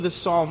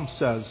This psalm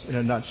says in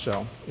a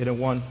nutshell, in a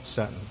one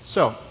sentence.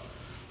 So,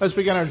 let's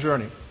begin our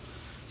journey.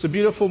 It's a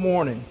beautiful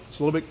morning. It's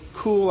a little bit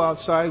cool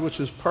outside, which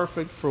is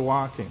perfect for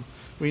walking.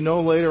 We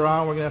know later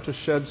on we're going to have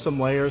to shed some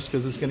layers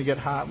because it's going to get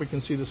hot. We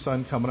can see the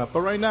sun coming up.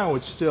 But right now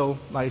it's still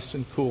nice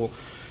and cool.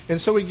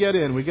 And so we get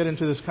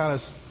into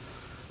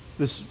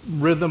this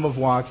rhythm of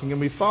walking,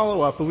 and we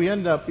follow up, and we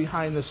end up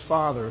behind this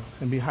father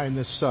and behind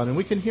this son. And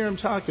we can hear him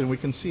talking. We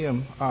can see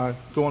him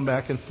going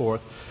back and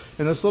forth.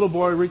 And this little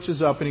boy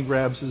reaches up and he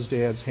grabs his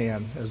dad's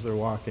hand as they're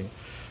walking.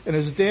 And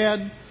his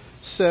dad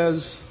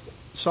says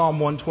Psalm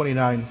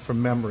 129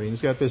 from memory.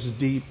 He's got this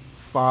deep,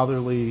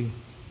 fatherly,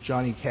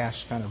 Johnny Cash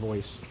kind of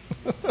voice.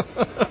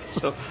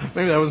 So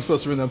maybe I wasn't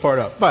supposed to bring that part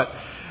up. But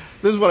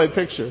this is what I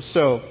picture.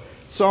 So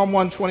Psalm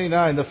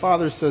 129, the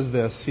father says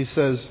this. He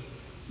says,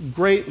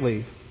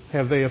 "Greatly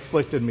have they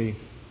afflicted me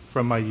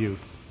from my youth.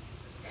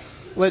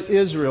 Let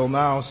Israel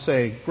now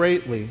say,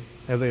 greatly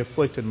have they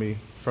afflicted me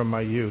from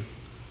my youth.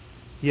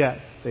 Yet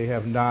they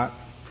have not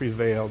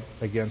prevailed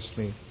against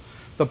me.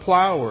 The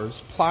plowers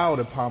plowed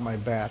upon my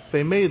back.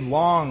 They made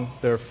long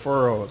their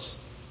furrows.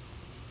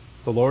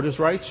 The Lord is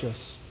righteous.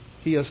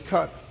 He has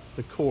cut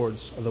the cords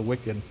of the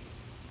wicked.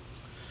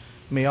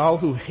 May all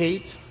who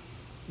hate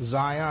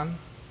Zion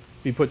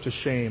be put to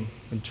shame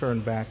and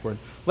turn backward.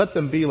 Let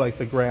them be like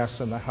the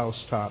grass on the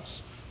housetops,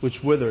 which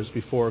withers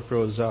before it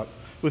grows up,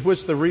 with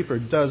which the reaper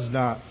does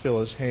not fill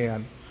his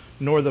hand,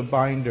 nor the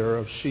binder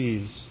of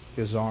sheaves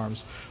his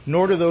arms.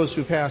 Nor do those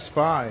who pass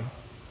by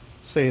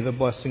say, the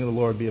blessing of the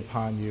Lord be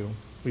upon you.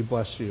 We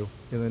bless you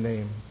in the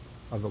name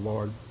of the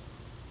Lord."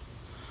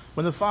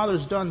 When the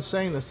father's done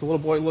saying this, the little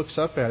boy looks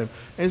up at him,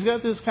 and he's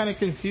got this kind of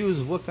confused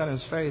look on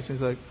his face.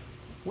 He's like,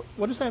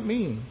 "What does that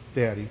mean,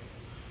 Daddy?"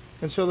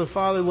 And so the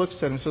father looks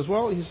at him and says,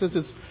 "Well," he says,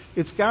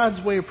 it's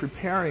God's way of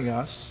preparing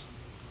us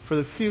for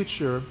the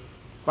future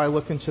by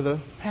looking to the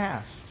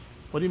past."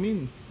 "What do you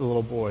mean?" the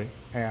little boy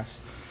asked.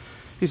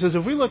 He says,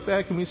 "If we look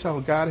back and we see how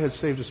God has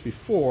saved us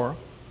before,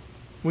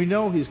 we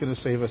know He's going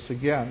to save us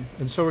again.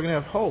 And so we're going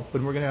to have hope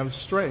and we're going to have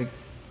strength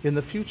in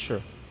the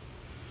future."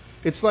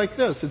 It's like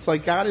this. It's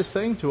like God is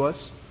saying to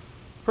us,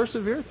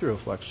 persevere through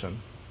affliction.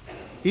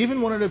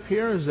 Even when it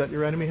appears that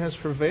your enemy has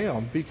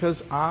prevailed,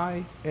 because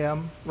I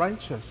am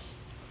righteous.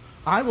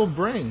 I will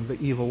bring the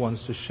evil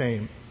ones to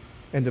shame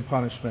and to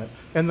punishment,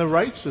 and the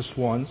righteous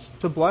ones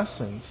to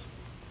blessings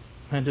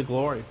and to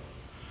glory.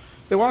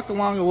 They walk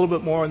along a little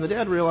bit more, and the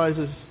dad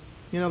realizes,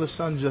 the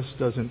son just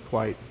doesn't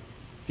quite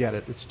get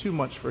it. It's too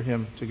much for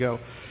him to go.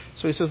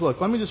 So he says,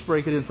 "Look, let me just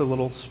break it into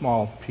little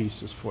small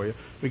pieces for you."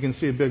 We can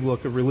see a big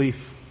look of relief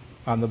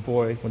on the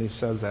boy when he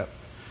says that.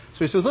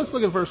 So he says, let's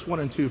look at verse 1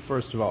 and 2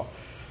 first of all.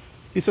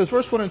 He says,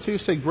 verse 1 and 2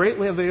 say,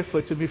 "Greatly have they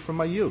afflicted me from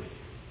my youth.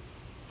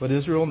 Let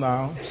Israel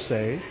now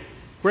say,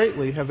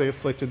 greatly have they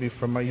afflicted me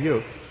from my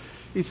youth."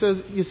 He says,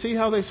 you see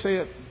how they say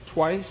it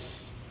twice?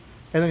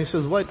 And then he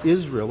says, let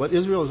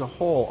Israel as a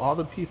whole, all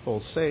the people,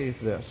 say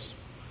this.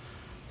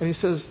 And he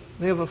says,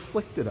 they have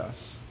afflicted us.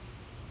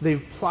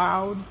 They've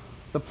plowed,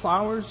 the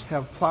plowers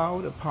have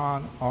plowed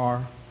upon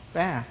our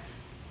back.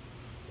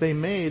 They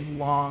made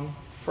long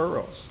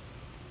furrows.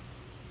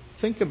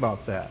 Think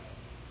about that.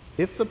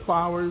 If the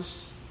plowers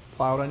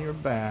plowed on your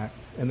back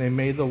and they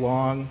made the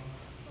long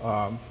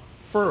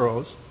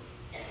furrows,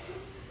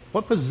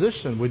 what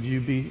position would you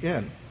be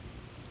in?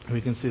 And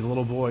we can see the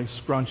little boy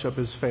scrunch up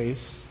his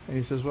face, and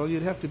he says, well,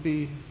 you'd have to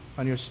be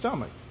on your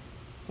stomach,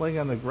 laying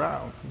on the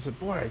ground. He said,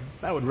 boy,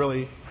 that would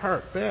really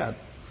hurt bad.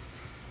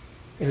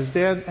 And his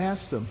dad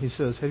asked him, he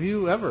says, have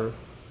you ever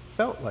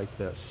felt like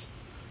this?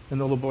 And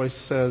the little boy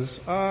says,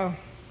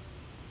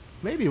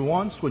 maybe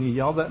once when you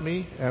yelled at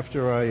me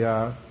after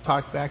I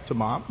talked back to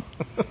Mom.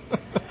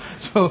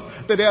 So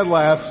the dad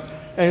laughs,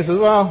 and he says,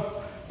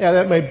 well, yeah,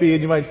 that might be,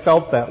 and you might have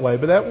felt that way,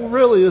 but that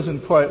really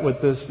isn't quite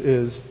what this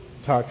is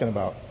talking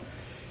about.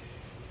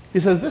 He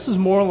says, this is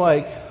more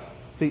like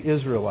the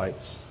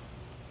Israelites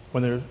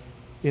when they're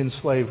in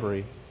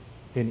slavery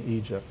in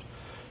Egypt.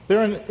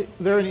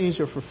 They're in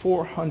Egypt for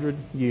 400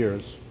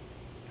 years,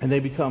 and they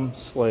become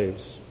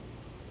slaves.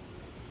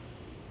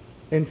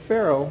 And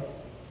Pharaoh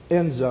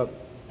ends up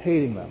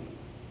hating them.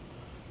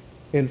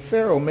 And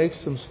Pharaoh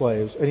makes them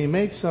slaves, and he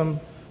makes them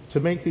to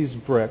make these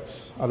bricks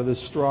out of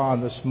this straw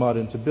and this mud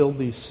and to build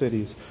these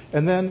cities.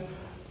 And then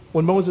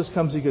when Moses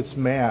comes, he gets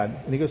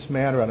mad, and he gets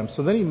madder at him.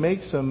 So then he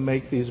makes them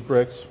make these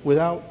bricks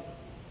without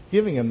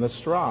giving him the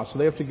straw. So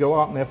they have to go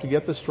out and they have to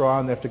get the straw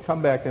and they have to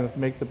come back and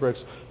make the bricks.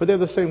 But they have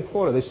the same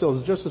quota. They still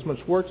have just as much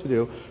work to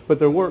do, but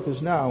their work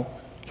is now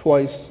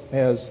twice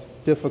as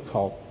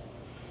difficult.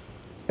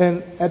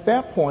 And at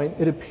that point,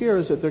 it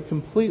appears that they're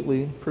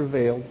completely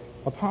prevailed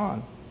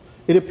upon.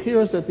 It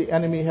appears that the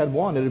enemy had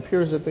won. It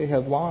appears that they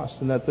had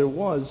lost and that there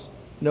was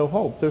no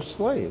hope. They're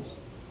slaves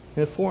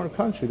in a foreign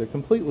country. They're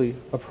completely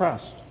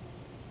oppressed.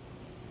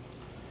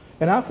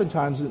 And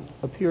oftentimes it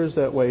appears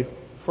that way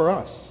for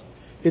us.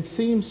 It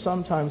seems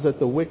sometimes that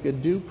the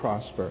wicked do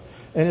prosper.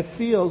 And it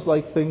feels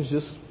like things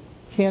just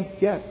can't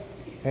get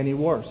any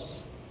worse.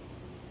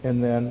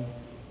 And then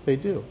they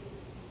do.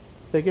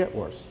 They get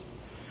worse.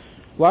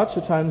 Lots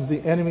of times the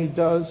enemy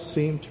does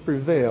seem to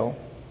prevail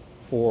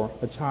for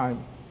a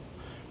time.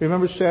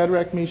 Remember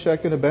Shadrach, Meshach,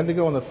 and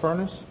Abednego in the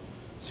furnace?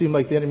 Seemed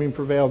like the enemy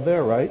prevailed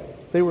there, right?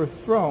 They were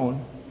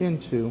thrown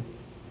into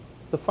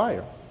the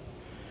fire.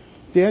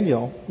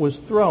 Daniel was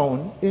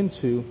thrown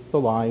into the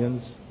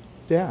lion's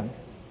den,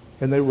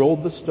 and they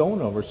rolled the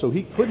stone over so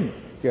he couldn't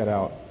get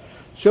out.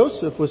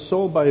 Joseph was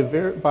sold by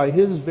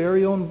his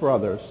very own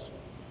brothers.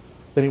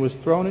 Then he was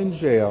thrown in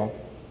jail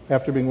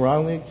after being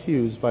wrongly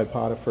accused by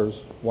Potiphar's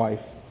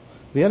wife.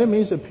 The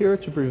enemies appear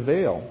to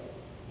prevail,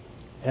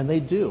 and they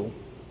do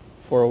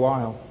for a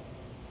while.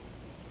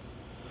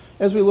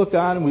 As we look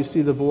on and we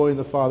see the boy and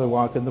the father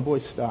walking, the boy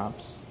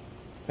stops.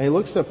 And he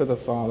looks up at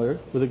the father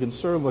with a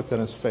concerned look on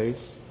his face.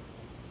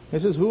 He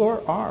says, "Who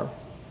are our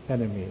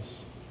enemies?"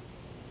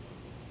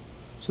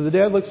 So the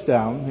dad looks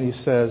down and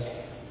he says,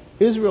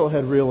 "Israel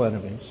had real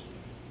enemies,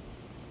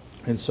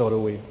 and so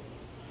do we."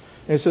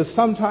 And he says,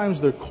 sometimes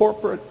they're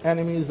corporate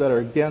enemies that are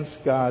against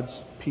God's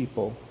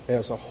people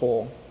as a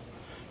whole.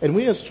 And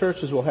we as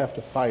churches will have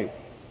to fight.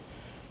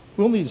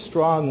 We'll need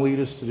strong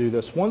leaders to do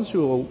this. Ones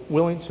who are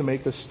willing to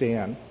make a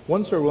stand.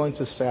 Ones who are willing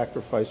to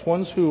sacrifice.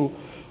 Ones who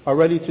are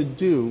ready to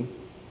do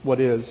what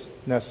is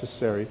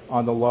necessary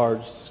on the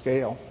large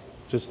scale,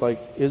 just like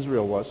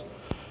Israel was.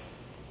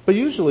 But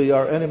usually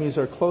our enemies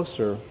are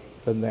closer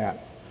than that.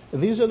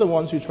 And these are the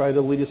ones who try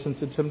to lead us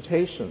into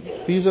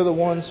temptation. These are the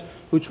ones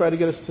who try to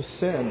get us to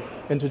sin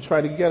and to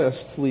try to get us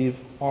to leave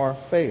our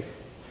faith.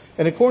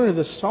 And according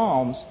to the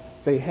Psalms,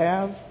 they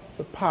have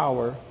the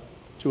power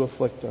to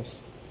afflict us.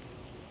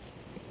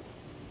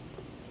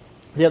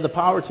 They have the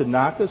power to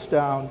knock us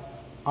down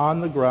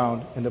on the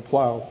ground and to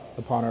plow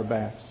upon our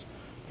backs.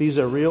 These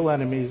are real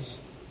enemies.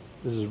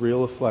 This is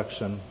real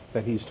affliction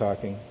that he's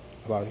talking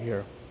about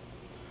here.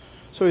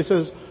 So he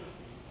says,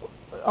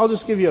 I'll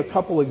just give you a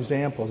couple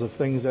examples of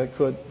things that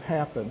could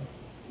happen.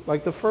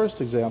 Like the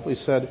first example,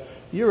 he said,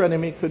 your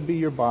enemy could be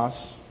your boss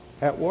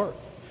at work.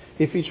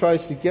 If he tries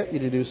to get you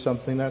to do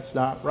something that's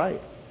not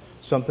right,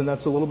 something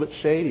that's a little bit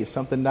shady,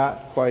 something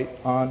not quite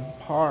on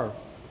par.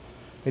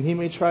 And he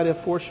may try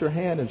to force your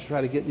hand and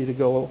try to get you to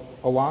go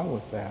along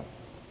with that.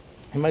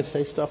 He might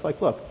say stuff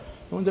like, look,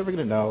 no one's ever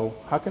going to know.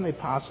 How can they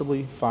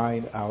possibly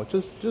find out?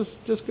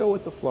 Just go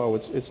with the flow.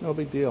 It's no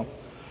big deal.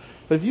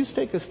 But if you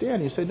take a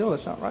stand and you say, no,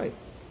 that's not right,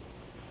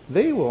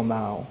 they will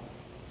now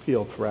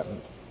feel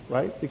threatened,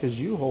 right? Because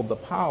you hold the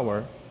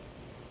power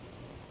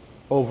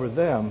over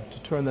them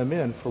to turn them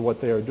in for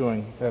what they are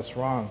doing that's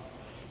wrong.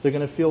 They're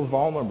going to feel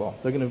vulnerable.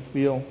 They're going to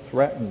feel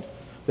threatened.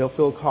 They'll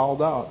feel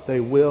called out. They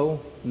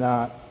will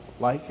not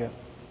like it.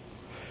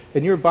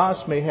 And your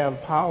boss may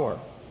have power,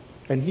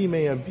 and he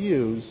may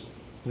abuse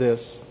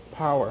this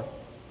power.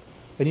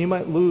 And you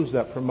might lose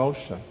that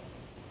promotion,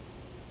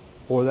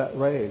 or that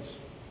raise,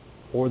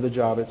 or the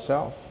job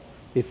itself,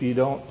 if you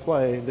don't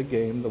play the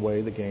game the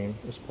way the game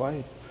is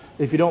played.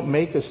 If you don't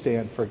make a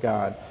stand for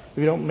God, if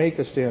you don't make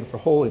a stand for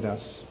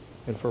holiness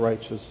and for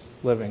righteous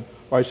living.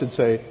 Or I should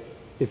say,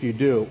 if you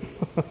do.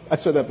 I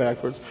said that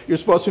backwards. You're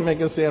supposed to be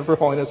making a stand for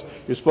holiness.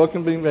 You're supposed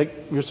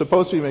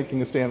to be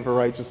making a stand for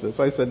righteousness.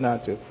 I said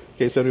not to, in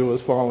case anyone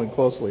was following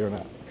closely or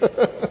not.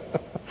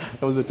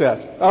 That was a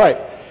test. All right.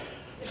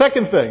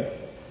 Second thing.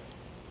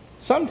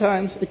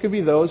 Sometimes it could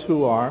be those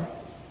who are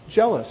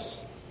jealous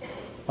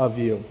of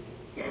you.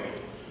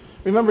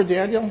 Remember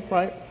Daniel,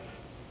 right?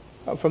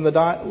 From the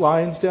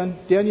lion's den?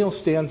 Daniel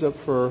stands up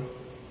for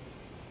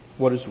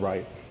what is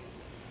right.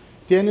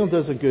 Daniel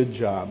does a good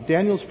job.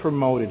 Daniel's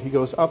promoted. He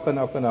goes up and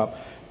up and up.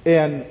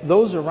 And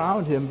those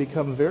around him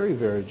become very,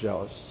 very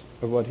jealous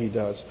of what he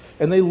does.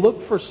 And they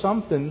look for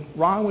something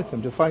wrong with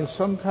him, to find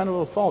some kind of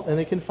a fault. And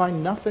they can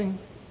find nothing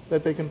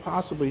that they can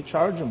possibly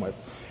charge him with.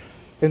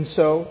 And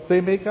so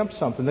they make up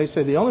something. They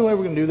say, the only way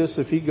we're going to do this is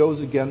if he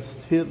goes against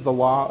the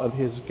law of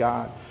his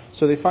God.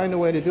 So they find a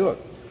way to do it.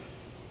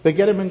 They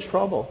get him in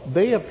trouble.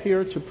 They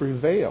appear to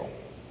prevail.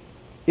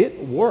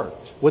 It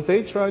worked. What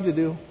they tried to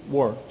do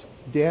worked.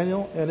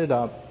 Daniel ended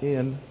up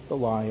in the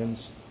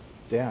lion's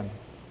den.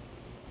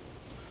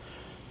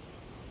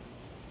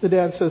 The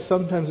dad says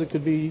sometimes it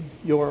could be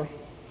your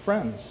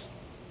friends.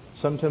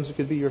 Sometimes it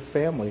could be your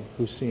family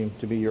who seem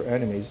to be your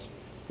enemies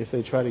if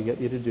they try to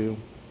get you to do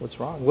what's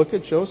wrong. Look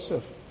at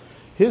Joseph.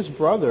 His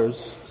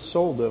brothers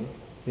sold him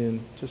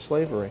into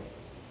slavery.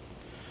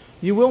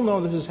 You will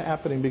know this is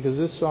happening because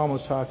this psalm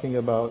is talking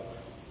about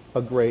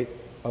a great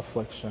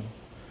affliction.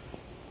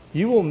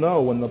 You will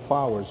know when the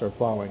plowers are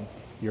plowing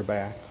your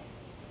back.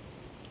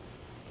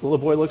 The little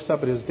boy looks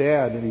up at his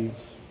dad and he's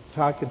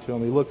talking to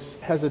him. He looks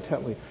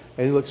hesitantly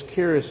and he looks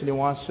curious and he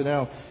wants to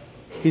know.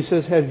 He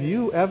says, have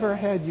you ever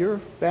had your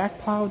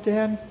back plowed,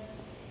 Dad?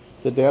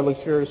 The dad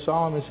looks very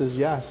solemn and says,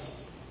 yes.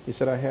 He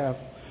said, I have.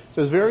 He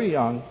says, very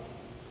young.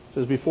 He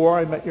says, before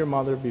I met your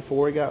mother,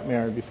 before we got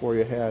married, before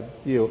you had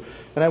you.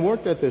 And I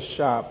worked at this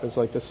shop as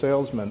like a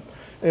salesman.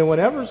 And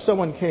whenever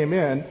someone came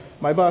in,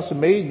 my boss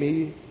made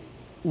me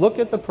look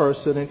at the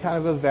person and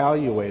kind of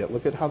evaluate it.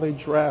 Look at how they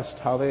dressed,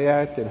 how they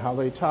acted, how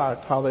they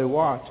talked, how they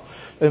walked.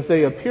 And if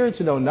they appeared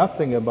to know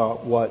nothing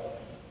about what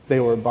they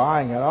were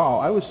buying at all,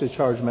 I was to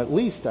charge them at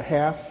least a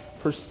half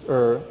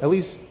or at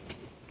least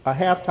a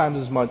half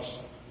times as much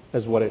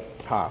as what it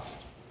cost.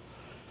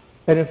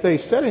 And if they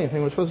said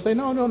anything, we're supposed to say,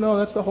 no,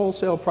 that's the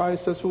wholesale price.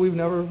 That's what we've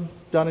never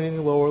done any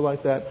lower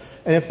like that.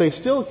 And if they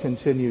still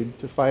continued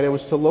to fight, I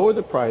was to lower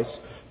the price.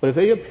 But if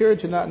they appeared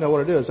to not know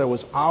what it is, I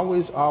was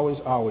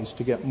always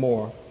to get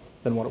more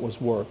than what it was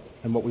worth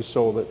and what we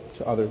sold it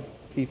to other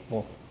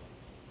people.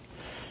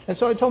 And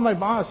so I told my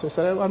boss, I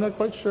said, I'm not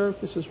quite sure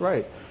if this is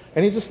right.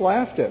 And he just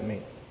laughed at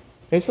me.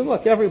 And he said,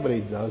 look,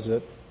 everybody does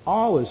it.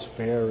 All is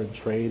fair in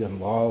trade and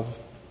love.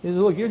 He said,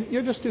 look,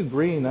 you're just too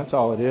green, that's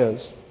all it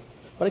is.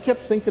 But I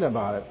kept thinking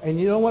about it. And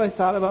you know what I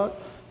thought about?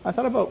 I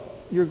thought about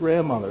your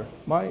grandmother,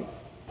 my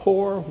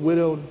poor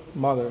widowed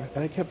mother.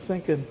 And I kept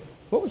thinking,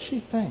 what would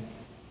she think?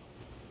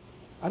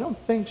 I don't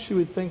think she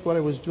would think what I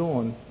was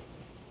doing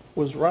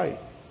was right.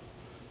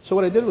 So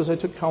what I did was I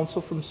took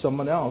counsel from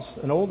someone else,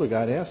 an older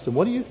guy, and asked him,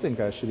 what do you think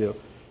I should do?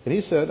 And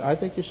he said, I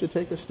think you should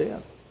take a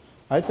stand.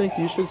 I think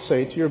you should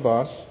say to your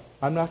boss,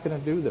 I'm not going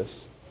to do this.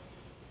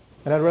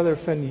 And I'd rather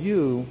offend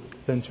you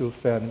than to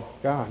offend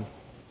God.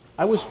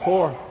 I was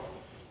poor.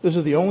 This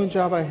is the only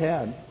job I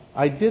had.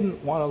 I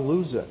didn't want to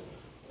lose it.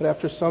 But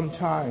after some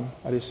time,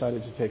 I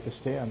decided to take a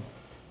stand.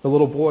 The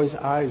little boy's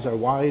eyes are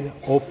wide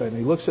open.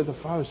 He looks at the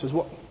father and says,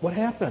 what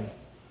happened?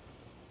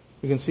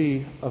 You can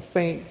see a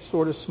faint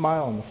sort of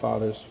smile on the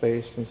father's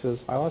face. And he says,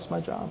 I lost my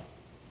job.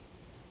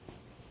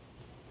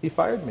 He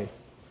fired me.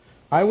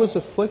 I was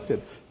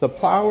afflicted. The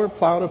plower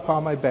plowed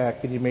upon my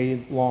back, and he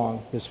made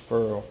long his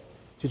furrow.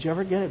 Did you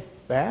ever get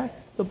it back?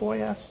 The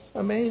boy asked,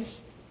 amazed.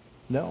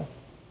 No,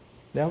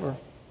 never.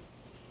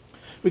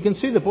 We can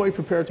see the boy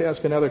prepared to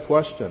ask another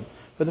question.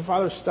 But the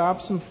father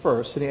stops him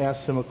first, and he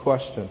asks him a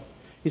question.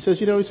 He says,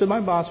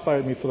 my boss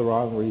fired me for the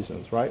wrong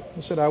reasons, right?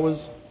 He said, I was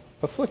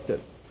afflicted.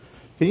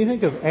 Can you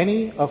think of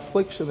any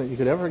affliction that you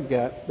could ever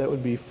get that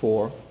would be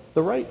for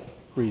the right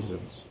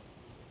reasons?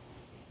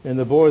 And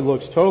the boy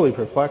looks totally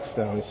perplexed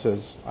now. He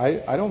says,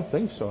 I don't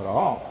think so at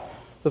all.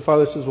 The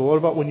father says, well, what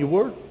about when you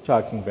were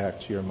talking back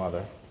to your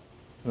mother?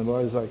 And the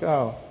boy's like,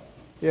 oh,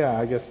 yeah,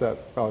 I guess that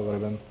probably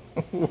would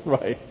have been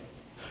right.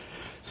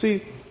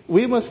 See,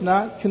 we must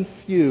not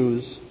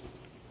confuse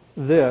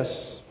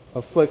this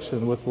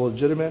affliction with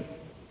legitimate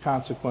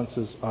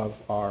consequences of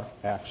our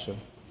action.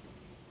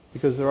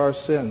 Because there are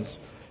sins.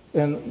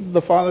 And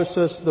the father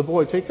says to the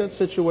boy, take that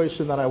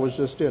situation that I was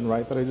just in,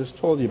 right, that I just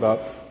told you about.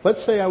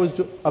 Let's say I was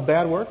a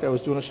bad work. I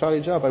was doing a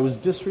shoddy job. I was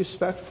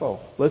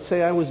disrespectful. Let's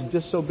say I was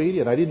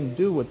disobedient. I didn't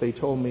do what they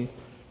told me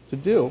to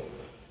do.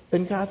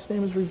 Then God's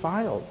name is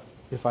reviled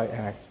if I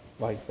act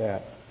like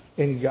that.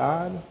 And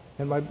God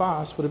and my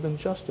boss would have been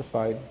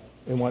justified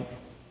in what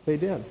they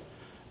did.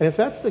 And if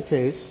that's the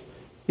case,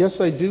 yes,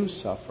 I do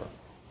suffer.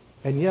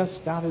 And yes,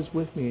 God is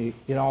with me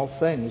in all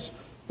things.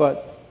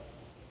 But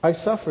I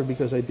suffered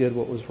because I did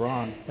what was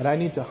wrong. And I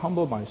need to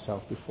humble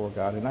myself before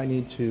God. And I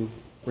need to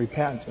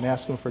repent and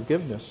ask Him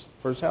forgiveness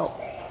for His help.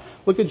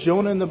 Look at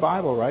Jonah in the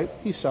Bible, right?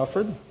 He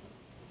suffered.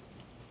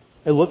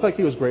 It looked like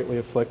he was greatly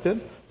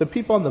afflicted. The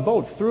people on the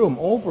boat threw him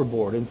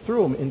overboard and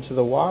threw him into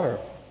the water.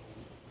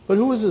 But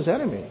who was his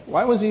enemy?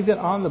 Why was he even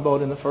on the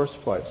boat in the first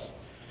place?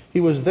 He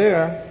was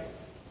there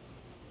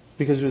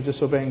because he was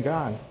disobeying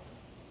God.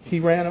 He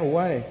ran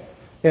away.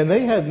 And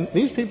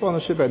these people on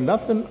the ship had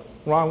nothing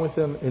wrong with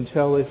him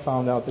until they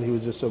found out that he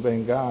was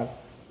disobeying God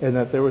and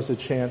that there was a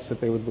chance that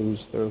they would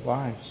lose their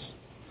lives.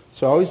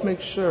 So always make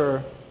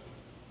sure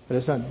that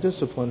it's not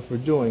discipline for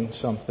doing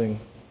something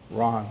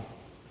wrong.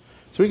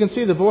 So we can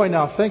see the boy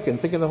now thinking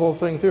the whole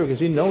thing through because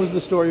he knows the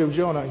story of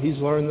Jonah. He's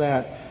learned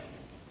that.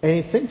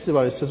 And he thinks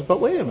about it. He says,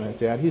 but wait a minute,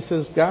 Dad. He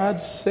says,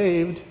 God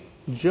saved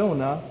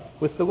Jonah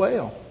with the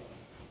whale.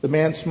 The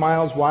man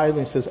smiles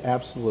widely and says,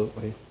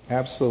 absolutely.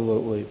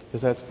 Absolutely.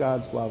 Because that's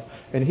God's love.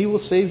 And He will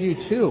save you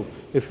too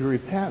if you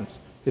repent,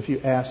 if you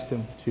ask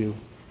Him to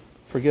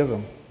forgive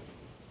him.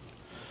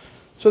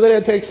 So the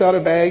dad takes out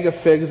a bag of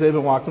figs. They've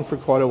been walking for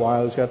quite a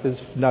while. He's got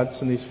these nuts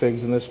and these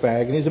figs in this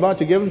bag. And he's about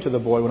to give them to the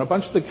boy when a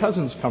bunch of the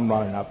cousins come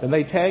running up. And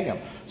they tag him.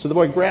 So the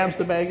boy grabs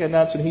the bag of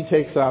nuts and he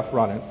takes off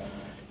running.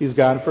 He's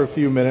gone for a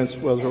few minutes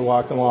as we're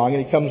walking along.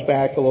 And he comes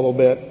back a little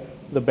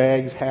bit. The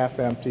bag's half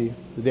empty.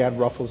 The dad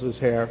ruffles his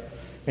hair.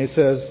 And he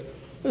says,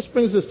 this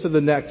brings us to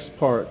the next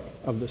part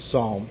of the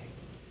psalm.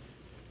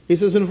 He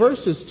says in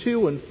verses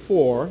 2 and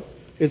 4,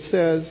 it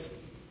says,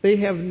 they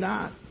have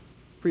not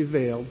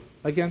prevailed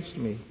against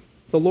me.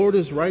 The Lord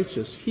is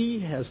righteous.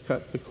 He has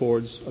cut the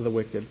cords of the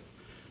wicked.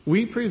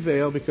 We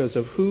prevail because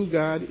of who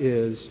God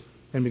is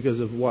and because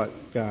of what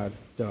God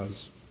does.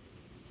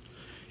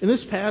 In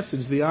this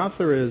passage, the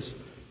author is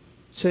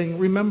saying,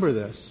 remember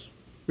this.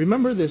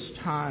 Remember this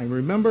time.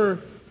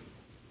 Remember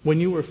when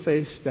you were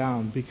face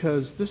down,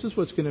 because this is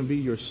what's going to be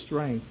your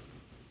strength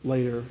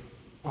later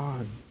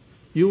on.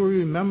 You will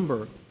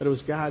remember that it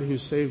was God who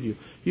saved you.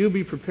 You'll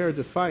be prepared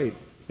to fight,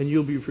 and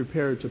you'll be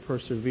prepared to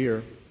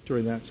persevere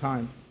during that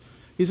time.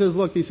 He says,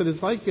 look,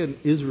 it's like an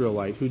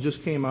Israelite who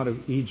just came out of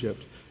Egypt,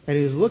 and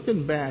he's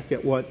looking back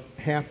at what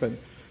happened,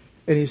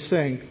 and he's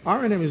saying,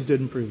 our enemies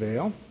didn't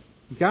prevail.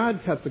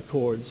 God cut the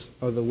cords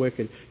of the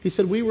wicked. He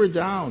said, we were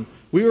down.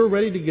 We were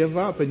ready to give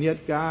up, and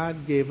yet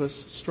God gave us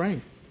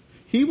strength.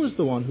 He was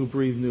the one who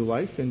breathed new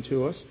life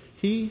into us.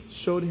 He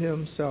showed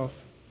himself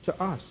to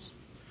us.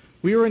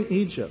 We were in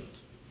Egypt.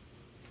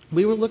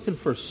 We were looking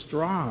for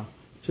straw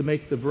to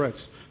make the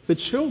bricks. The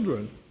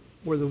children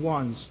were the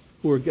ones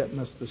who were getting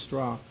us the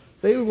straw.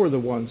 They were the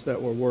ones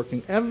that were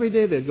working. Every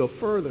day they'd go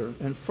further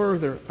and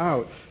further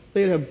out.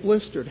 They'd have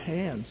blistered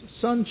hands,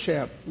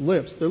 sun-chapped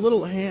lips, their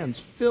little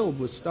hands filled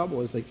with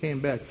stubble as they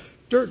came back,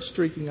 dirt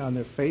streaking on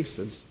their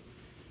faces,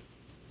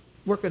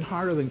 working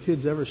harder than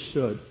kids ever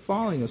should,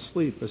 falling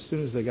asleep as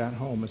soon as they got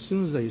home, as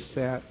soon as they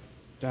sat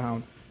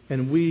down.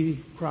 And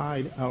we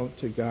cried out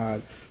to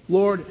God,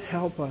 Lord,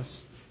 help us.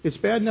 It's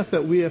bad enough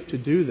that we have to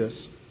do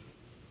this,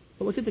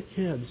 but look at the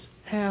kids.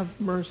 Have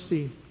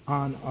mercy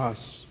on us.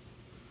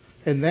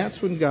 And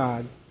that's when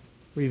God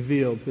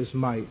revealed his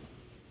might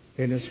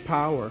and his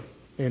power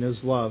and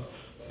his love.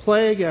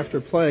 Plague after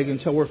plague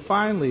until we're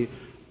finally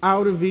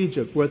out of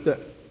Egypt. We're at the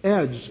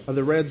edge of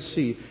the Red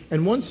Sea.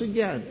 And once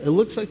again, it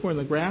looks like we're in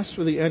the grasp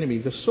of the enemy.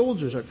 The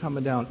soldiers are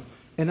coming down.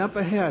 And up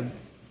ahead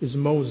is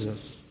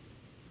Moses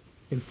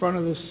in front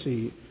of the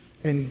sea.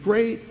 And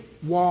great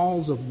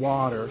walls of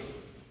water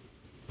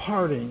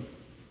parting,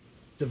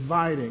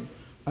 dividing.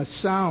 A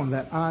sound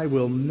that I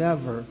will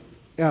never,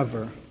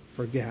 ever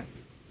forget.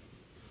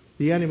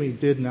 The enemy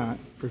did not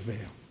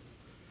prevail.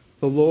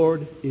 The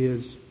Lord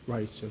is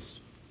righteous.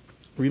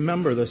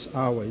 Remember this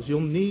always. You'll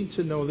need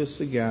to know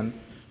this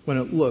again when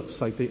it looks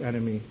like the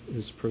enemy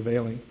is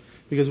prevailing.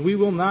 Because we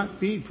will not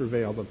be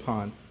prevailed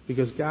upon.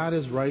 Because God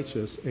is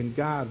righteous and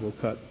God will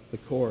cut the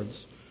cords.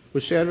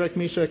 With Shadrach,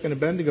 Meshach, and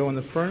Abednego in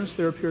the furnace,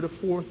 there appeared a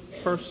fourth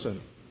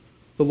person,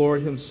 the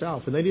Lord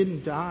himself. And they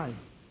didn't die.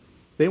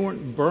 They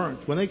weren't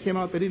burnt. When they came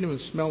out, they didn't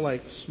even smell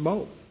like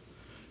smoke.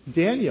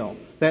 Daniel,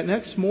 that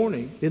next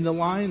morning in the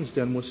lion's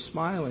den, was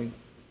smiling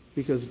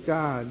because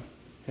God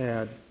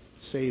had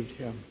saved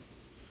him.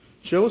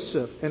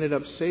 Joseph ended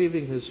up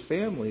saving his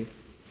family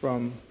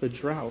from the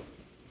drought.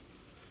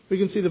 We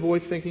can see the boy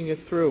thinking it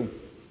through,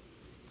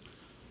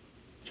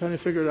 trying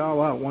to figure it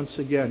all out once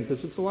again,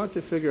 because it's a lot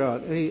to figure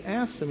out. And he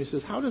asks him, he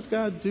says, how does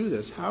God do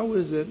this? How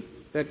is it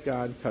that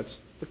God cuts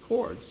the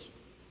cords?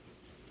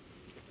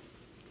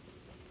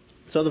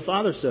 So the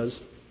father says,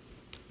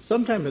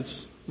 sometimes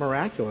it's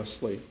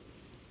miraculously,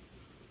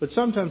 but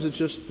sometimes it's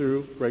just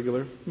through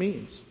regular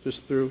means,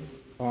 just through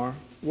our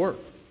work.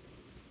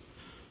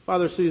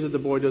 Father sees that the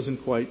boy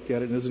doesn't quite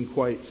get it and isn't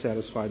quite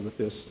satisfied with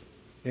this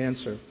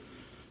answer.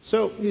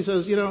 So he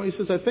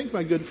says, I think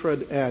my good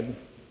friend Ed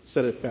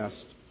said it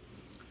best.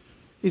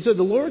 He said,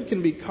 the Lord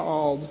can be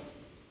called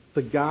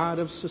the God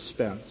of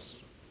suspense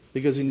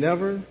because he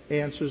never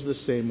answers the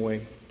same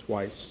way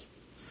twice.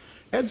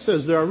 Ed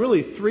says there are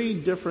really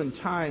 3 different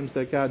times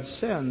that God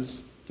sends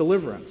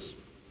deliverance.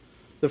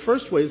 The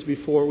first way is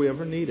before we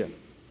ever need it.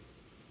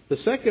 The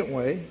second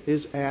way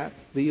is at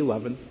the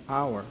 11th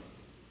hour.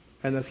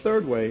 And the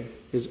third way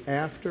is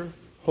after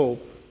hope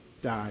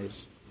dies.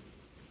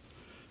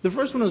 The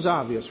first one is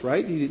obvious,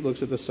 right? He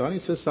looks at the sun. He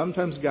says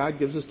sometimes God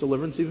gives us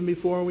deliverance even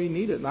before we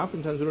need it. And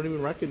oftentimes we don't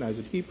even recognize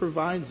it. He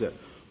provides it.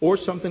 Or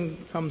something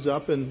comes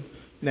up in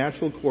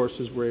natural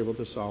courses we're able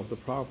to solve the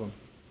problem.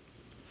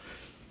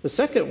 The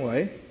second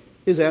way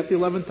is at the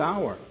 11th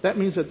hour. That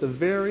means at the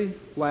very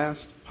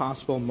last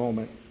possible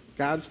moment,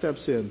 God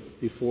steps in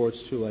before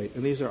it's too late.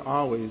 And these are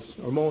always,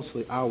 or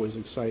mostly always,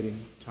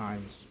 exciting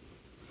times.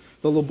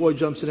 The little boy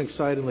jumps in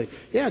excitedly.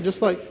 Yeah,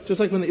 just like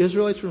when the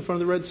Israelites were in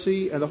front of the Red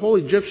Sea and the whole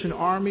Egyptian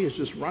army is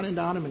just running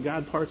down them and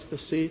God parts the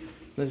sea.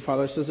 And the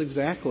father says,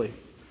 exactly.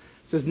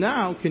 He says,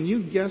 now, can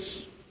you guess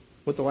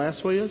what the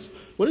last way is?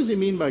 What does he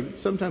mean by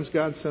sometimes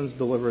God sends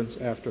deliverance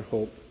after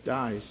hope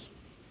dies?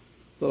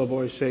 The little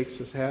boy shakes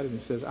his head and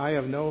he says, I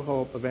have no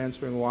hope of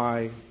answering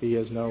why he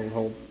has no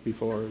hope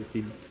before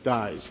he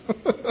dies.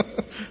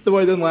 The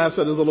boy then laughs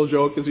at his little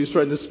joke as he's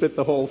trying to spit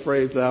the whole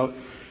phrase out.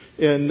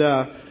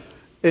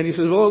 And he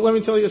says, well, let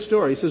me tell you a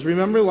story. He says,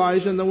 remember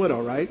Elijah and the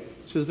widow, right?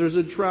 He says, there's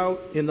a drought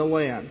in the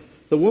land.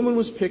 The woman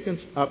was picking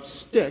up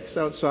sticks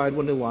outside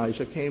when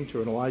Elijah came to her.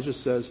 And Elijah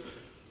says,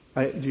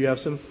 do you have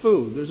some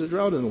food? There's a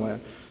drought in the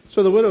land.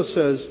 So the widow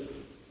says,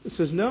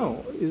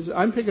 no,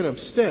 I'm picking up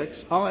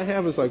sticks. All I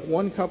have is like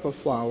 1 cup of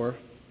flour,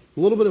 a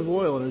little bit of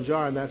oil in a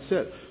jar, and that's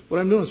it. What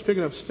I'm doing is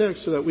picking up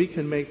sticks so that we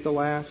can make the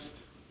last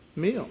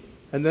meal.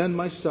 And then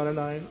my son and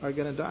I are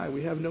going to die.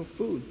 We have no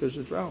food. There's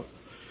a drought.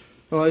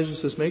 Elijah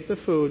says, make the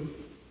food.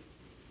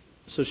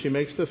 So she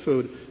makes the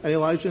food, and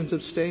Elijah ends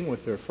up staying with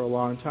her for a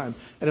long time.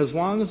 And as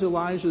long as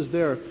Elijah's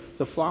there,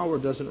 the flour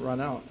doesn't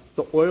run out.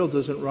 The oil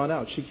doesn't run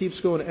out. She keeps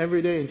going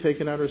every day and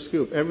taking out her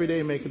scoop. Every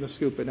day making the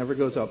scoop. It never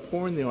goes out.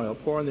 Pouring the oil,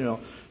 pouring the oil.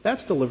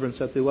 That's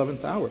deliverance at the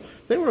 11th hour.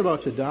 They were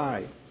about to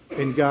die,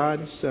 and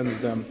God sends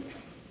them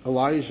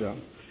Elijah.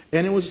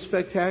 And it was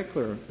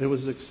spectacular. It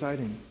was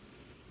exciting.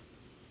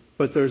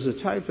 But there's a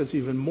type that's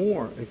even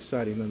more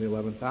exciting than the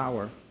 11th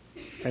hour.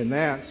 And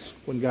that's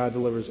when God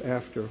delivers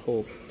after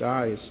hope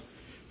dies.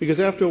 Because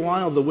after a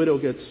while, the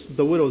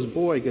widow's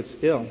boy gets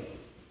ill.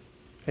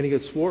 And he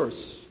gets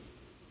worse.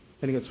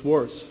 And he gets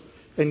worse.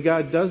 And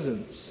God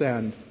doesn't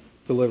send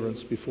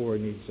deliverance before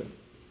he needs it.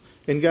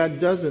 And God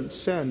doesn't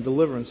send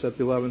deliverance at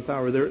the 11th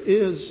hour. There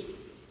is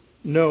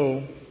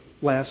no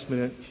last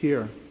minute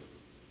here.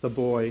 The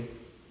boy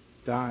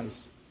dies.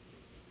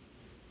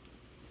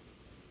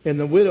 And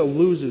the widow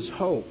loses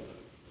hope.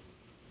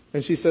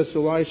 And she says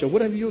to Elisha,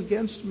 "What have you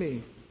against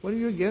me? What have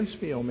you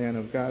against me, O man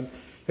of God?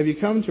 Have you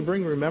come to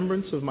bring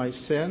remembrance of my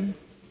sin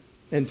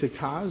and to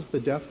cause the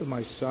death of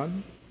my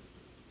son?"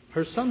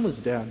 Her son was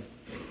dead.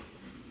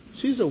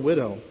 She's a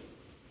widow.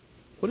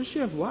 What does she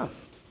have left?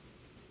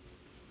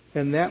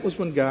 And that was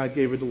when God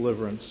gave her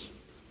deliverance.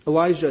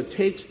 Elijah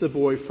takes the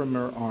boy from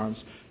her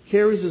arms,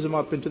 carries him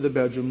up into the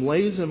bedroom,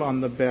 lays him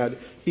on the bed.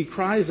 He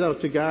cries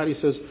out to God. He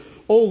says,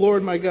 "Oh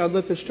Lord, my God,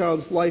 let this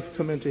child's life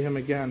come into him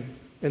again."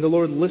 And the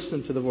Lord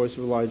listened to the voice of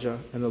Elijah,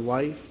 and the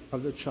life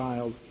of the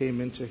child came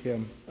into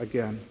him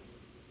again.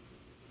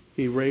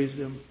 He raised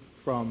him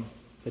from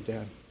the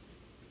dead.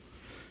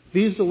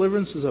 These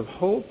deliverances of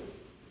hope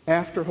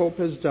after hope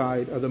has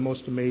died are the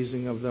most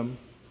amazing of them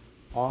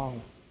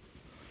all.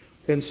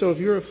 And so if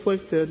you're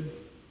afflicted,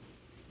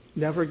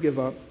 never give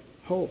up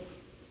hope.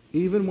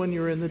 Even when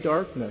you're in the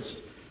darkness,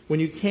 when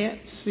you can't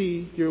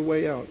see your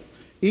way out,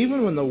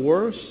 even when the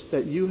worst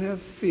that you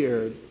have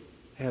feared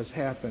has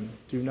happened,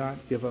 do not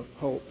give up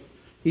hope.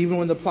 Even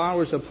when the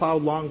plowers have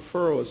plowed long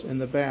furrows in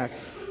the back,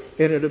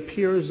 and it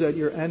appears that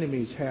your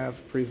enemies have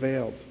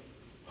prevailed,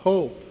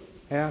 hope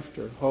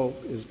after hope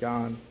is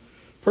gone.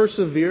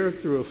 Persevere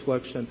through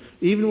affliction,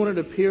 even when it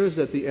appears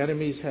that the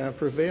enemies have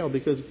prevailed,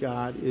 because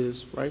God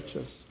is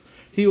righteous.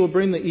 He will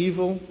bring the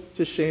evil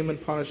to shame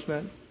and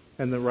punishment,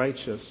 and the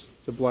righteous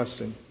to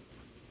blessing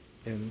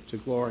and to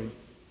glory.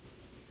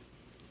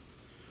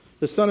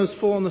 The sun is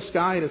full in the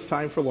sky, and it's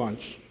time for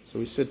lunch. So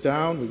we sit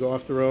down, we go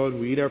off the road,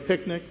 we eat our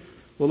picnic.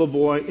 Little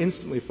boy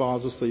instantly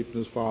falls asleep in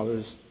his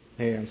father's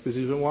hands because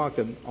he's been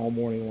walking all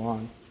morning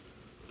long.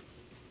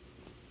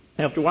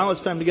 After a while, it's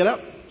time to get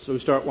up, so we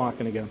start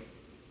walking again.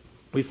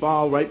 We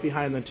fall right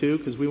behind the two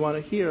because we want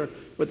to hear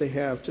what they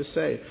have to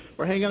say.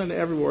 We're hanging on to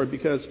every word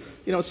because,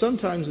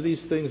 sometimes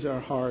these things are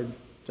hard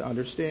to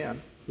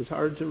understand. It's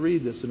hard to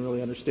read this and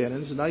really understand.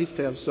 And it's nice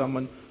to have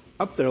someone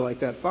up there like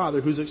that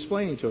father who's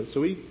explaining to us.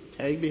 So we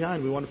tag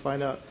behind. We want to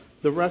find out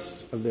the rest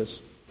of this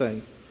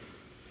thing.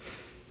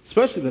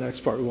 Especially the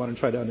next part we want to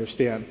try to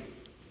understand.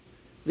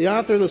 The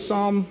author of the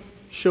psalm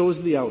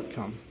shows the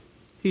outcome.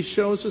 He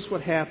shows us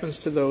what happens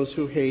to those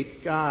who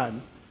hate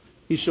God.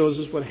 He shows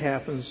us what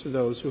happens to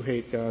those who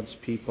hate God's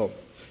people.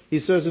 He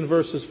says in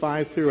verses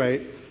 5 through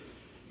 8,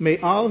 "May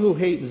all who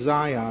hate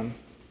Zion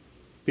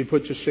be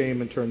put to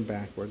shame and turn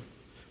backward.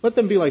 Let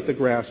them be like the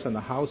grass on the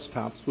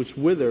housetops, which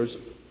withers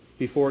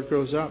before it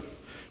grows up,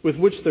 with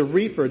which the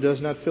reaper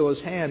does not fill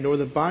his hand, nor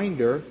the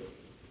binder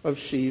of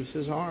sheaves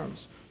his arms.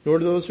 Nor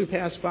do those who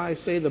pass by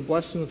say, 'The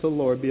blessing of the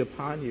Lord be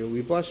upon you.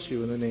 We bless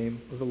you in the name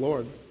of the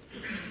Lord.'"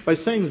 By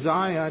saying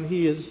Zion,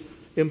 he is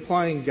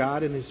implying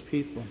God and his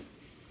people.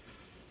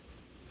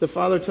 The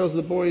father tells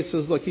the boy, he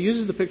says, look, he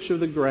uses the picture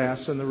of the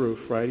grass on the roof,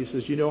 right? He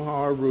says, you know how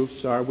our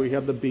roofs are. We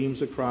have the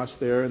beams across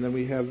there, and then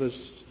we have this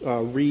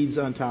reeds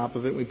on top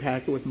of it. We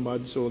pack it with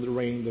mud so the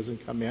rain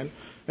doesn't come in.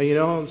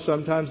 And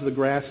sometimes the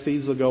grass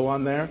seeds will go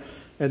on there,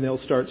 and they'll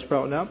start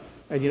sprouting up.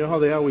 And you know how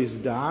they always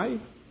die?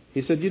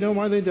 He said, you know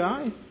why they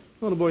die?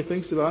 The little boy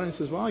thinks about it and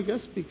says, well, I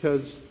guess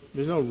because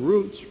there's no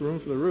room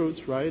for the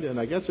roots, right? And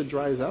I guess it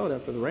dries out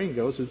after the rain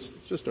goes. It's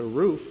just a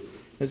roof.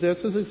 And that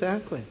says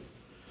exactly.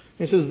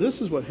 He says this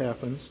is what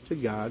happens to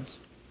God's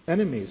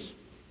enemies.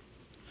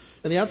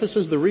 And the author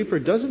says the reaper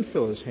doesn't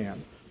fill his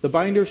hand. The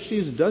binder of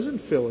sheaves doesn't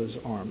fill his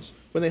arms.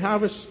 When they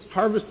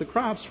harvest the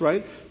crops,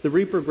 right, the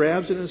reaper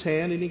grabs it in his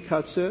hand and he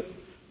cuts it,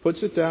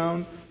 puts it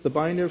down. The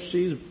binder of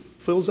sheaves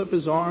fills up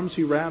his arms.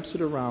 He wraps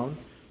it around.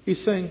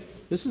 He's saying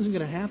this isn't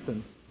going to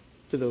happen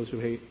to those who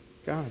hate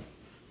God.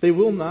 They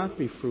will not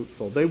be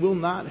fruitful. They will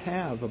not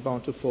have a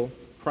bountiful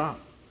crop.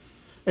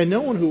 And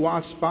no one who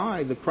walks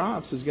by the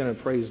crops is going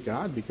to praise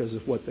God because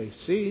of what they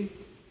see.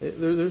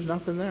 There's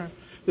nothing there.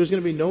 There's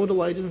going to be no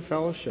delight in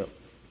fellowship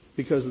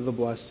because of the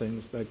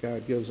blessings that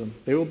God gives them.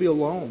 They will be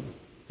alone.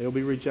 They will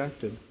be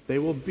rejected. They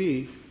will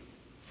be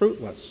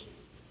fruitless.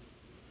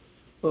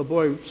 Well, the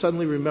boy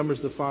suddenly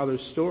remembers the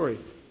father's story.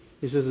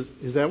 He says,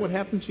 is that what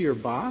happened to your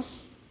boss?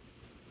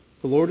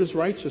 The Lord is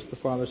righteous, the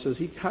father says.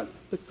 He cut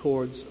the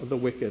cords of the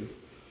wicked.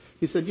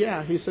 He said,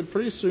 yeah. He said,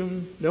 pretty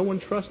soon no one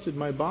trusted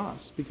my boss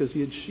because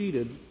he had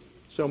cheated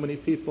so many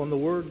people and the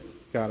word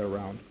got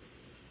around.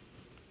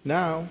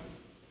 Now,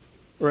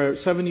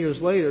 7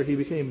 years later, he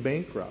became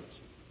bankrupt.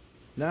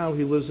 Now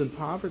he lives in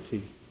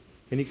poverty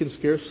and he can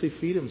scarcely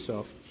feed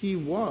himself. He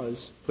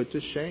was put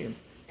to shame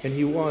and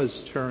he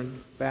was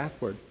turned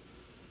backward.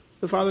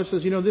 The father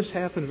says, this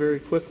happened very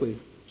quickly.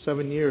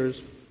 7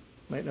 years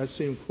might not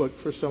seem quick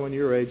for someone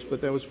your age,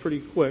 but that was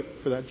pretty quick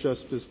for that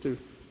justice to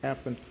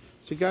happen.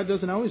 See, God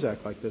doesn't always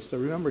act like this. So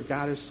remember,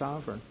 God is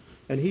sovereign.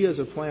 And he has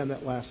a plan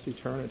that lasts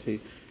eternity.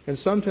 And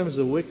sometimes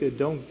the wicked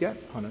don't get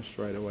punished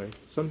right away.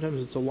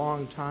 Sometimes it's a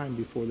long time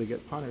before they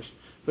get punished.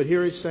 But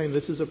here he's saying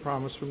this is a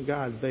promise from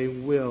God. They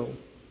will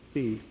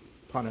be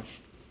punished.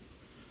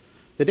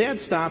 The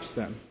dad stops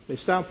them. They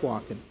stop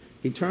walking.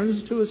 He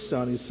turns to his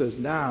son. He says,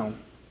 now,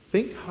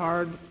 think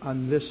hard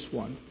on this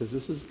one, because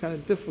this is kind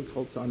of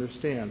difficult to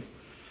understand.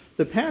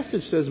 The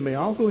passage says, may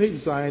all who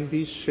hate Zion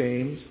be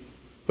shamed,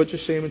 put to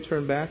shame and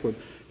turn backward.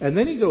 And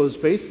then he goes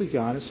basically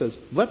on and says,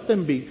 let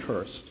them be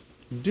cursed.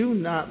 Do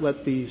not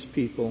let these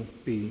people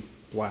be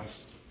blessed.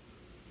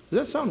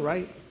 Does that sound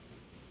right?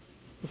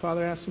 The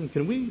father asked him,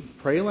 can we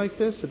pray like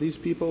this, that these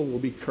people will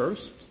be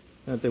cursed,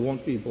 and that they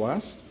won't be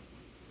blessed?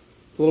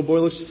 The little boy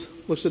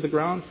looks at the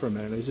ground for a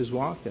minute as he's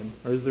walking,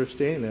 or as they're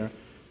staying there.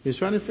 He's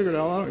trying to figure it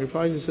all out. He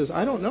probably says,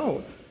 I don't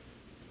know.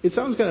 It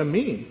sounds kind of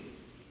mean.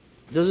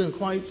 It doesn't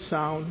quite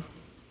sound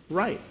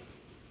right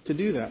to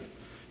do that.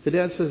 The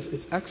dad says,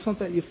 it's excellent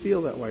that you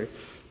feel that way,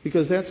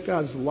 because that's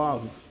God's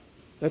love.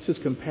 That's His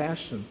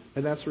compassion,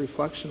 and that's a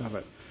reflection of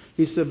it.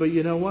 He said, but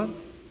you know what?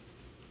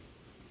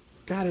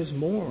 God is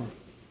more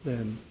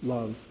than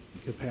love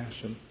and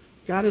compassion.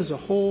 God is a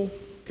whole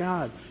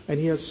God, and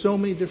He has so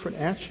many different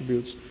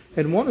attributes,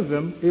 and one of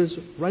them is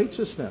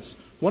righteousness.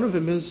 One of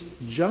them is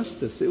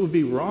justice. It would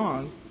be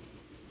wrong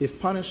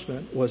if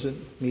punishment wasn't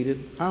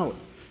meted out.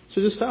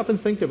 So just stop and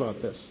think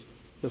about this,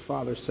 the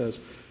Father says.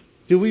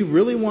 Do we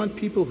really want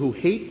people who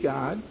hate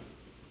God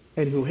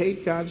and who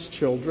hate God's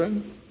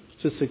children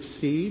to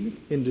succeed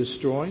in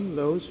destroying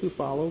those who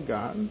follow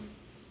God?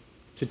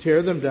 To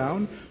tear them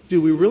down?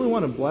 Do we really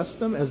want to bless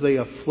them as they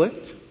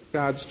afflict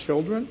God's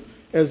children?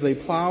 As they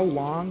plow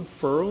long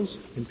furrows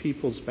in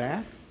people's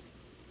back?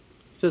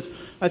 It says,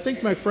 I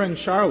think my friend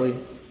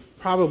Charlie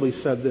probably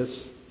said this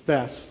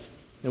best.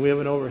 And we have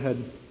an overhead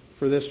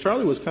for this.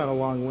 Charlie was kind of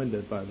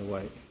long-winded, by the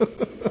way.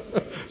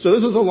 So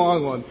this is a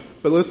long one.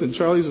 But listen,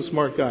 Charlie's a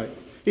smart guy.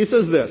 He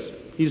says this.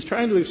 He's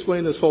trying to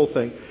explain this whole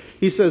thing.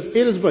 He says,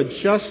 it is but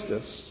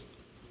justice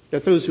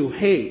that those who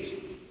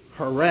hate,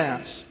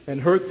 harass, and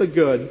hurt the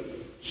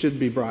good should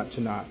be brought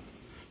to naught.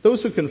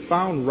 Those who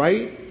confound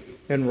right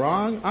and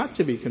wrong ought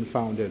to be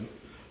confounded.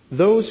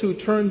 Those who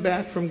turn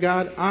back from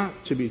God ought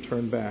to be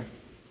turned back.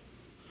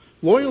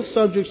 Loyal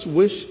subjects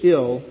wish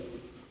ill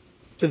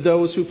to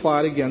those who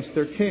plot against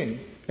their king,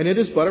 and it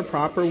is but a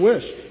proper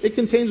wish. It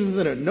contains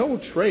within it no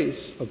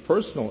trace of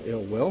personal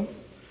ill will.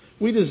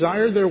 We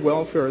desire their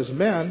welfare as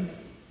men,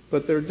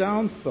 but their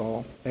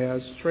downfall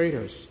as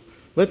traitors.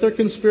 Let their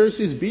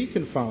conspiracies be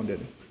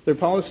confounded, their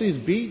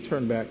policies be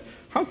turned back.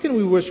 How can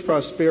we wish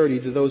prosperity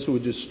to those who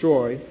would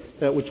destroy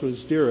that which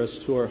was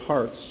dearest to our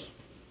hearts?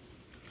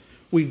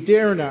 We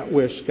dare not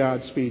wish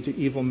Godspeed to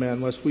evil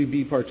men, lest we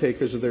be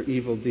partakers of their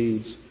evil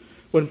deeds.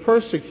 When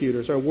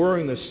persecutors are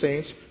worrying the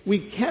saints,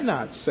 we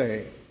cannot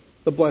say,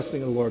 the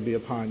blessing of the Lord be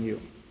upon you.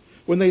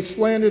 When they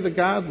slander the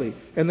godly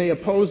and they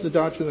oppose the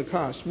doctrine of the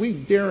cross,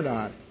 we dare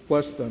not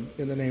bless them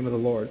in the name of the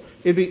Lord.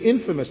 It would be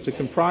infamous to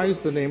comprise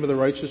the name of the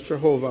righteous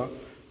Jehovah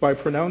by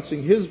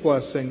pronouncing His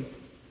blessing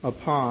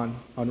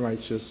upon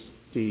unrighteous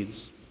deeds.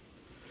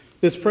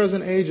 This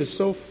present age is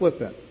so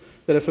flippant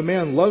that if a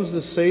man loves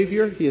the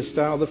Savior, he is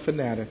styled a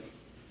fanatic.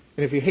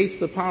 And if he hates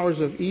the powers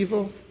of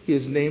evil, he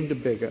is named a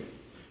bigot.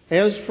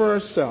 As for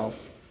ourselves,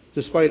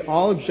 despite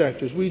all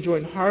objectors, we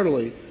join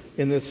heartily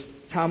in this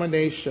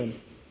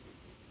commendation,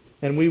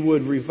 and we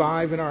would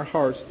revive in our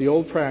hearts the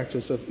old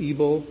practice of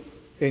Ebal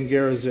and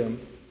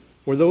Gerizim,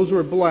 where those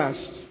were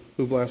blessed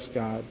who bless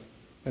God,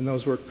 and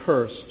those were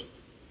cursed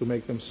who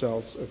make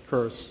themselves a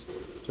curse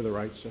to the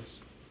righteous.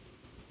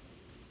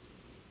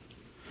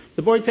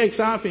 The boy takes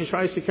off and he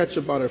tries to catch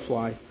a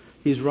butterfly.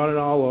 He's running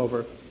all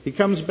over. He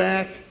comes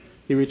back.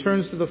 He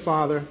returns to the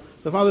father.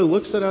 The father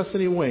looks at us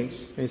and he winks.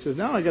 And he says,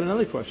 now I got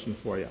another question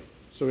for you.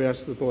 So he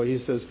asks the boy,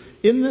 he says,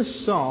 in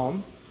this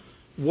psalm,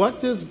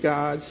 what does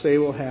God say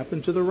will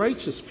happen to the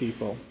righteous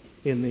people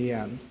in the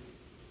end?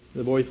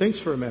 The boy thinks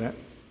for a minute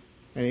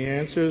and he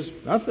answers,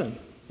 nothing.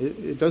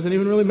 It doesn't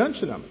even really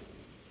mention them.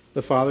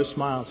 The father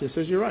smiles. He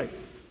says, you're right.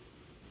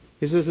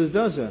 He says it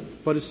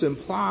doesn't, but it's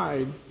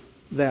implied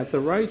that the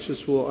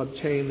righteous will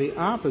obtain the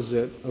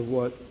opposite of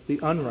what the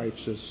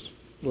unrighteous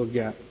will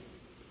get.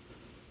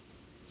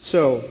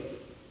 So,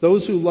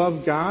 those who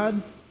love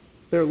God,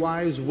 their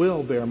lives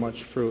will bear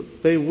much fruit.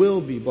 They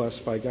will be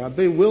blessed by God.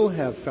 They will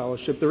have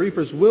fellowship. The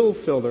reapers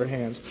will fill their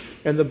hands,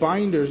 and the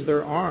binders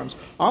their arms.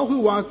 All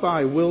who walk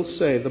by will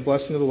say, the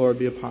blessing of the Lord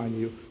be upon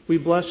you. We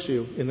bless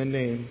you in the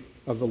name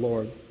of the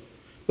Lord.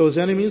 Those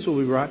enemies will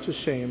be brought to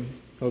shame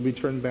and will be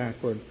turned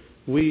backward.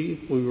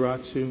 We will be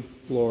brought to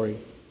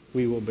glory.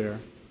 We will bear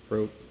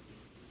fruit.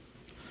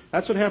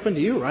 That's what happened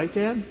to you, right,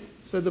 Dad?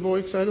 Said the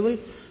boy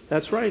excitedly.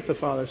 That's right, the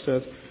father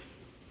says.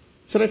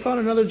 He said, I found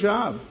another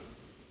job.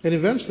 And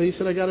eventually, he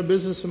said, I got a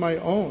business of my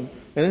own.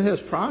 And it has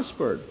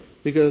prospered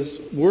because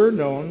we're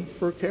known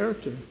for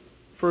character,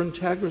 for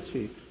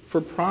integrity,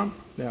 for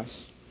promptness.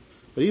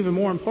 But even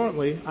more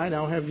importantly, I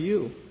now have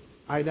you.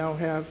 I now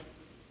have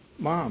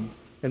Mom.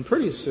 And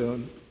pretty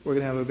soon, we're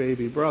going to have a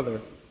baby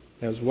brother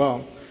as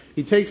well.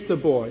 He takes the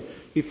boy.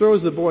 He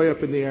throws the boy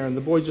up in the air, and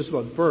the boy just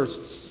about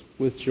bursts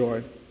with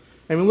joy.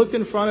 And we look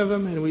in front of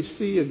him, and we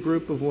see a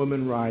group of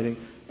women riding.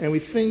 And we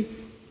think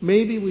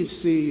maybe we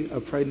see a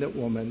pregnant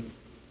woman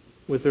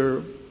with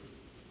her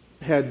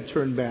head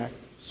turned back,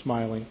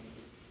 smiling.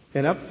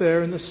 And up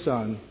there in the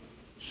sun,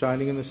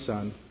 shining in the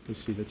sun, we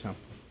see the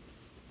temple.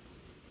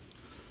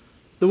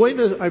 The way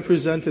that I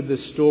presented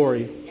this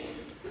story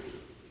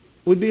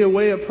would be a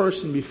way a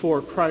person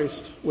before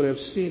Christ would have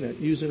seen it,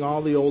 using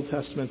all the Old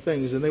Testament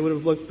things. And they would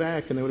have looked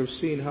back and they would have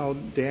seen how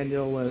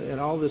Daniel and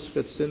all this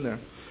fits in there.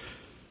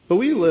 But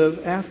we live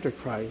after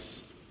Christ.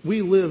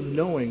 We live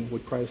knowing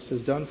what Christ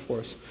has done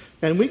for us.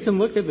 And we can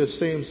look at this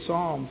same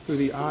psalm through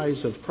the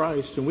eyes of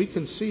Christ, and we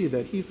can see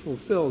that he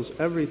fulfills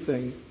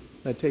everything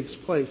that takes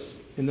place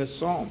in this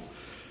psalm.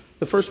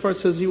 The first part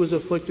says he was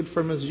afflicted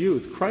from his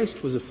youth. Christ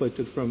was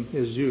afflicted from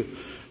his youth.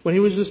 When he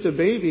was just a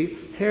baby,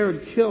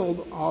 Herod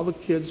killed all the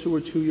kids who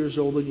were 2 years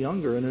old and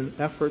younger in an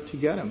effort to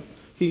get him.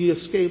 He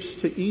escapes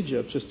to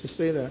Egypt just to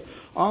stay there.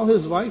 All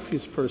his life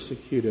he's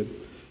persecuted.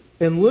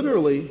 And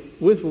literally,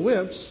 with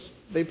whips,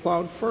 they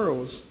plowed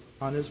furrows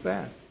on his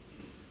back.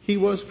 He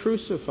was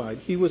crucified.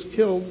 He was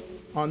killed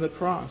on the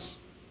cross.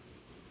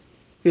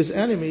 His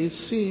enemies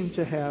seemed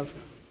to have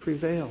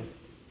prevailed,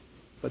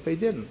 but they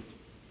didn't,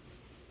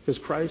 because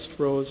Christ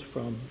rose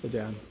from the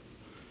dead.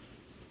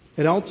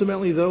 And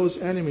ultimately, those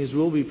enemies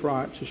will be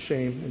brought to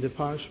shame and to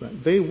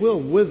punishment. They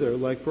will wither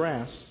like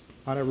grass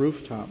on a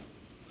rooftop.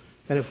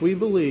 And if we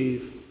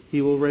believe,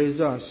 he will raise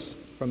us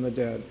from the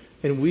dead,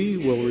 and we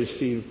will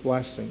receive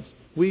blessings.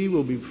 We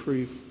will be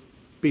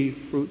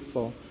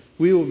fruitful.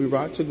 We will be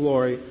brought to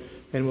glory,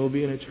 and we'll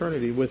be in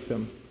eternity with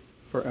him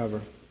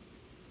forever.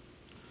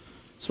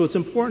 So it's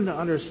important to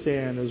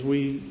understand as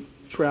we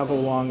travel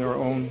along our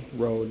own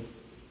road,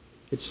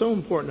 it's so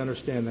important to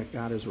understand that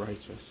God is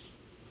righteous,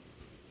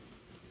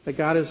 that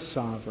God is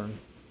sovereign,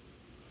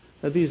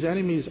 that these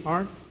enemies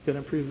aren't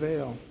going to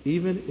prevail,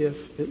 even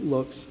if it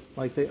looks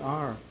like they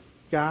are.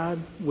 God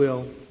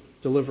will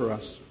deliver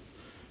us.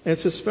 And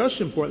it's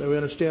especially important that we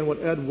understand what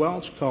Ed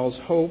Welch calls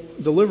hope,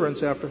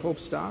 deliverance after hope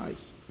dies.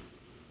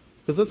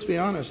 Because let's be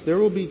honest, there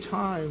will be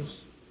times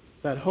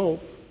that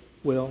hope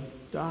will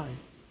die.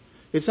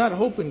 It's not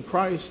hope in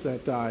Christ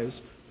that dies,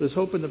 but it's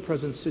hope in the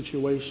present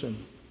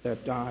situation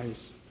that dies.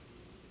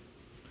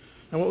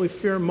 And what we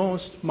fear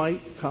most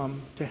might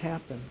come to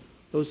happen.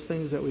 Those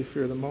things that we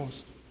fear the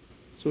most.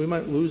 So we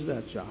might lose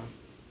that job.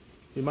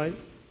 We might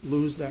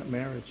lose that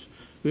marriage.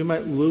 We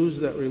might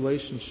lose that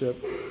relationship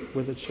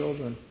with the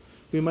children.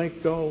 We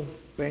might go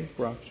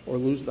bankrupt or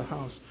lose the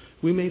house.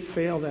 We may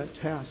fail that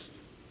test.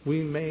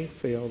 We may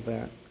fail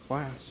that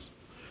class.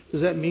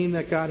 Does that mean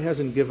that God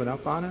hasn't given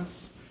up on us?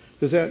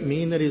 Does that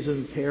mean that he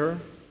doesn't care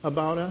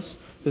about us?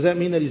 Does that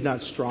mean that he's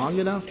not strong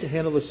enough to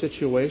handle the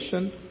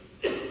situation?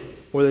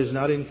 Or that he's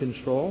not in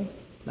control?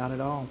 Not at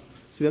all.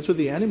 See, that's what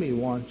the enemy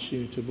wants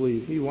you to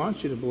believe. He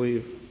wants you to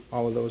believe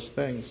all of those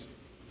things.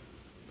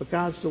 But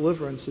God's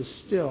deliverance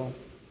is still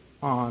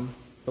on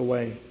the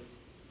way.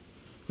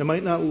 It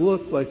might not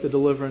look like the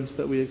deliverance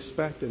that we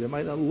expected. It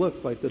might not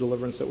look like the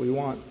deliverance that we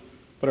want.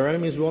 But our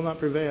enemies will not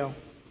prevail.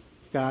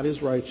 God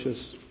is righteous,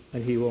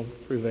 and he will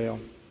prevail.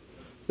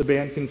 The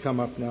band can come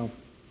up now.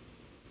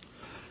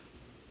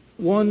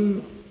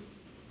 One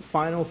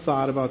final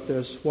thought about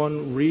this,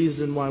 one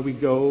reason why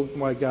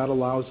God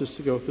allows us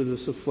to go through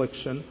this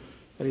affliction,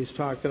 and he's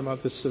talking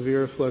about this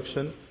severe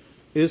affliction,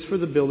 is for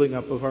the building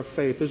up of our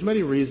faith. There's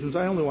many reasons.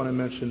 I only want to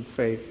mention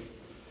faith.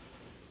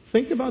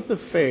 Think about the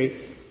faith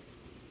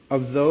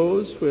of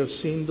those who have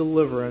seen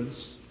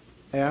deliverance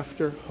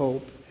after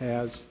hope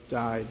has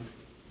died.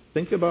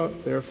 Think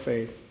about their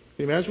faith.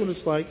 Can you imagine what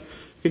it's like?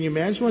 Can you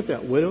imagine what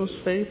that widow's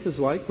faith is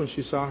like when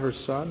she saw her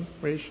son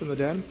raised from the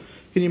dead?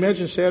 Can you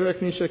imagine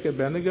Shadrach, Meshach, and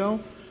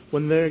Abednego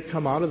when they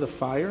come out of the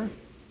fire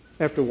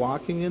after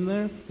walking in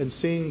there and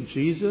seeing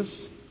Jesus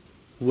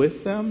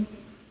with them,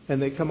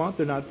 and they come out,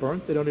 they're not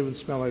burnt, they don't even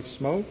smell like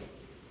smoke?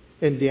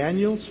 And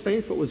Daniel's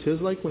faith, what was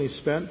his like when he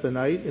spent the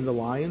night in the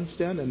lion's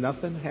den and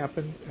nothing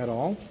happened at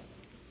all?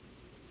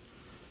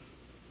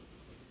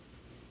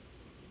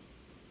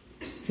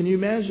 Can you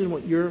imagine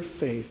what your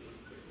faith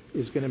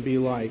is going to be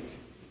like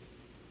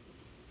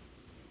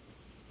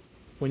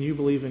when you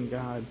believe in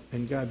God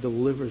and God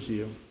delivers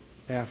you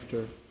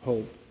after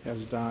hope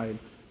has died?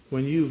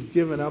 When you've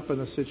given up on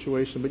the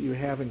situation but you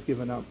haven't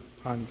given up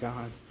on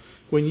God?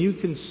 When you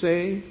can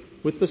say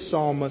with the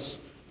psalmist,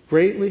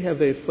 "Greatly have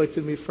they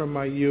afflicted me from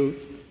my youth,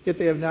 yet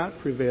they have not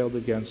prevailed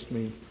against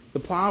me. The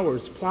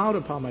plowers plowed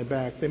upon my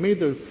back. They made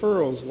their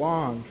furrows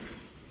long.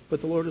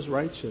 But the Lord is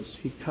righteous.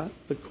 He cut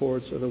the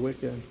cords of the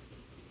wicked."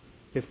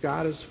 If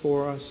God is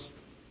for us,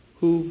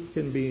 who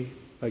can be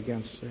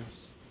against us?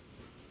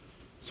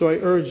 So I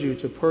urge you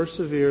to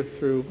persevere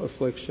through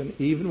affliction,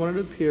 even when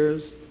it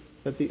appears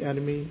that the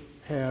enemy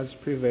has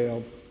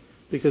prevailed,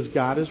 because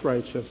God is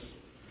righteous.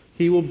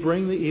 He will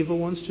bring the evil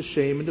ones to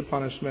shame and to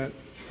punishment,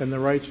 and the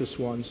righteous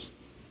ones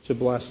to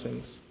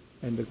blessings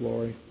and to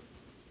glory.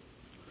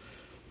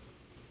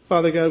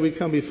 Father God, we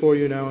come before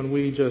you now, and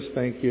we just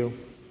thank you,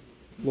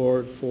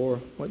 Lord, for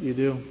what you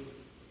do.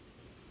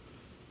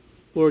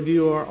 Lord,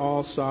 you are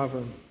all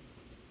sovereign.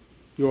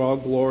 You are all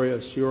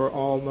glorious. You are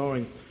all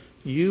knowing.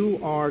 You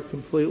are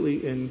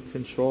completely in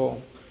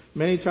control.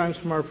 Many times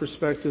from our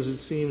perspectives, it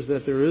seems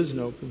that there is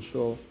no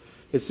control.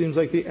 It seems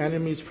like the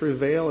enemies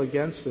prevail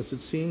against us.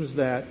 It seems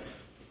that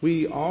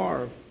we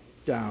are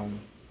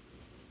down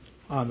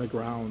on the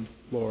ground,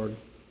 Lord.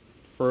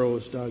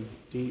 Furrows dug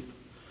deep.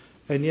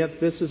 And yet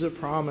this is a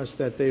promise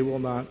that they will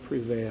not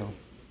prevail.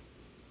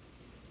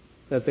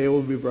 That they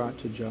will be brought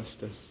to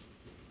justice.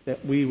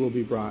 That we will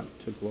be brought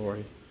to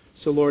glory.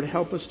 So Lord,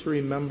 help us to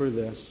remember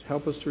this.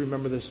 Help us to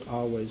remember this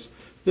always.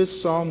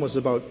 This psalm was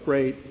about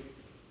great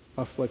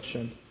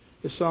affliction.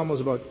 This psalm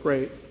was about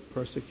great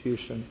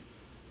persecution.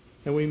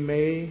 And we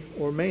may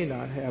or may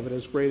not have it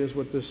as great as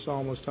what this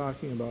psalm was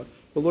talking about.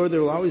 But Lord, there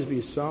will always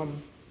be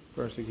some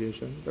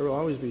persecution. There will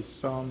always be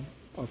some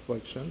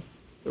affliction.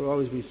 There will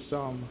always be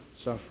some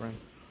suffering.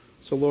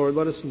 So Lord,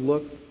 let us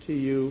look to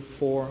you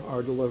for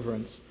our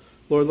deliverance.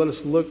 Lord, let us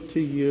look to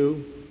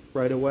you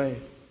right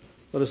away.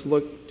 Let us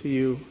look to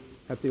you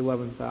at the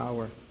 11th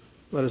hour.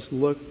 Let us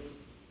look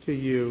to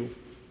you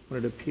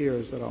when it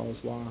appears that all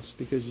is lost,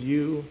 because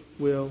you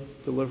will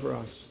deliver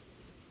us.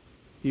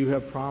 You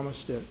have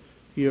promised it.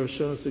 You have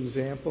shown us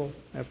example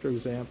after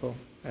example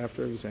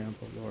after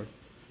example, Lord.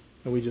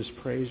 And we just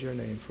praise your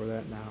name for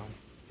that now.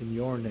 In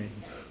your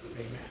name,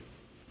 amen.